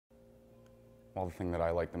Well, the thing that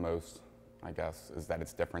I like the most, I guess, is that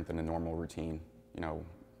it's different than a normal routine. You know,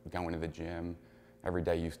 going to the gym, every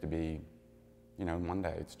day used to be, you know,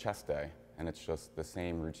 Monday, it's chest day, and it's just the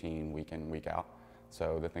same routine week in, week out.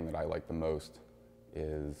 So the thing that I like the most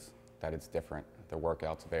is that it's different. The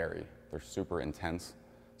workouts vary. They're super intense,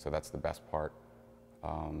 so that's the best part.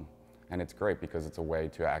 And it's great because it's a way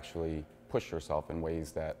to actually push yourself in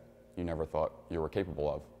ways that you never thought you were capable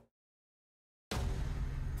of.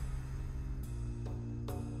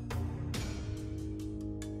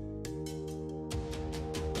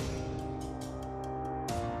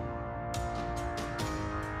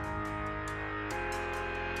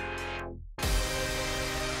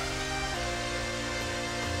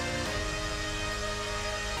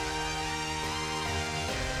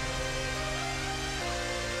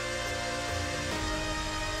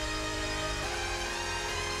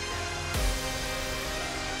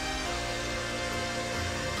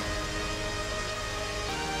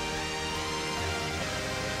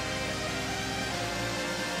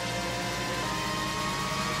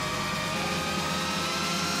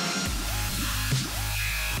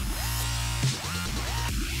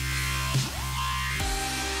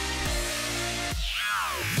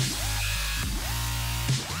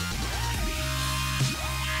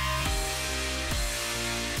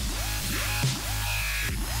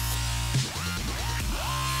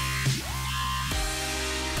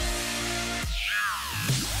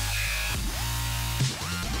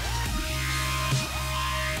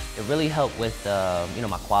 It really helped with, you know,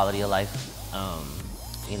 my quality of life.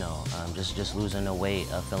 Just losing the weight,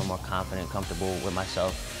 feeling more confident, comfortable with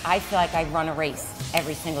myself. I feel like I run a race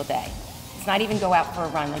every single day. It's not even go out for a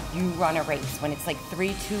run, like you run a race. When it's like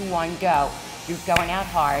 3, 2, 1, go, you're going out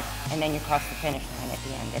hard, and then you cross the finish line at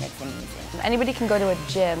the end, and it's amazing. Anybody can go to a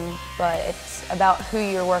gym, but it's about who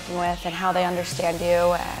you're working with and how they understand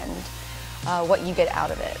you and what you get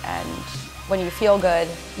out of it. And when you feel good,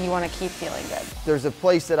 you want to keep feeling good. There's a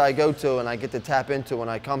place that I go to and I get to tap into when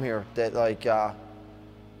I come here that, like,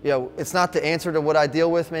 you know, it's not the answer to what I deal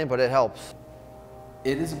with, man, but it helps.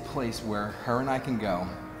 It is a place where her and I can go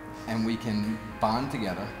and we can bond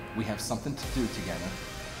together. We have something to do together.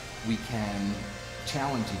 We can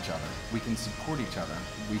challenge each other. We can support each other.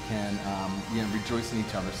 We can rejoice in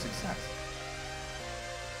each other's success.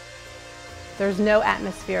 There's no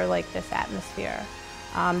atmosphere like this atmosphere.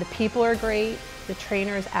 The people are great. The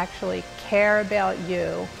trainers actually care about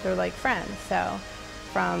you. They're like friends. So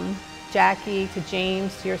from Jackie to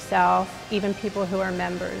James to yourself, even people who are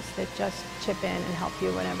members that just chip in and help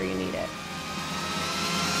you whenever you need it.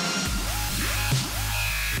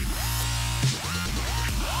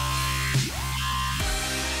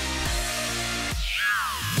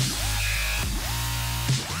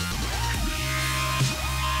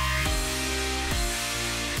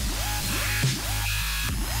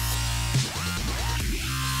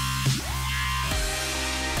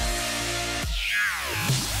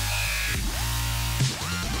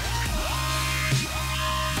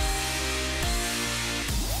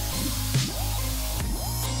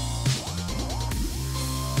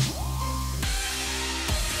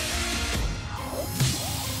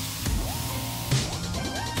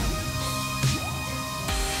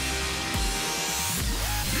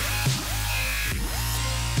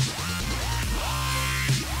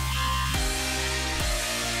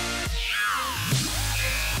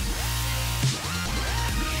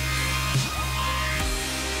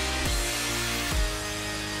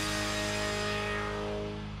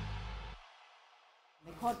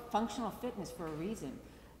 They call it functional fitness for a reason.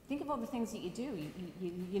 Think of all the things that you do.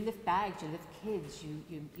 You lift bags, you lift kids,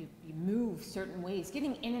 you move certain ways,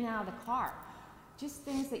 getting in and out of the car. Just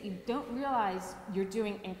things that you don't realize you're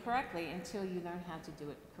doing incorrectly until you learn how to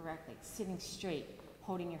do it correctly. Sitting straight,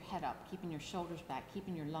 holding your head up, keeping your shoulders back,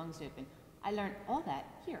 keeping your lungs open. I learned all that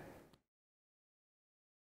here.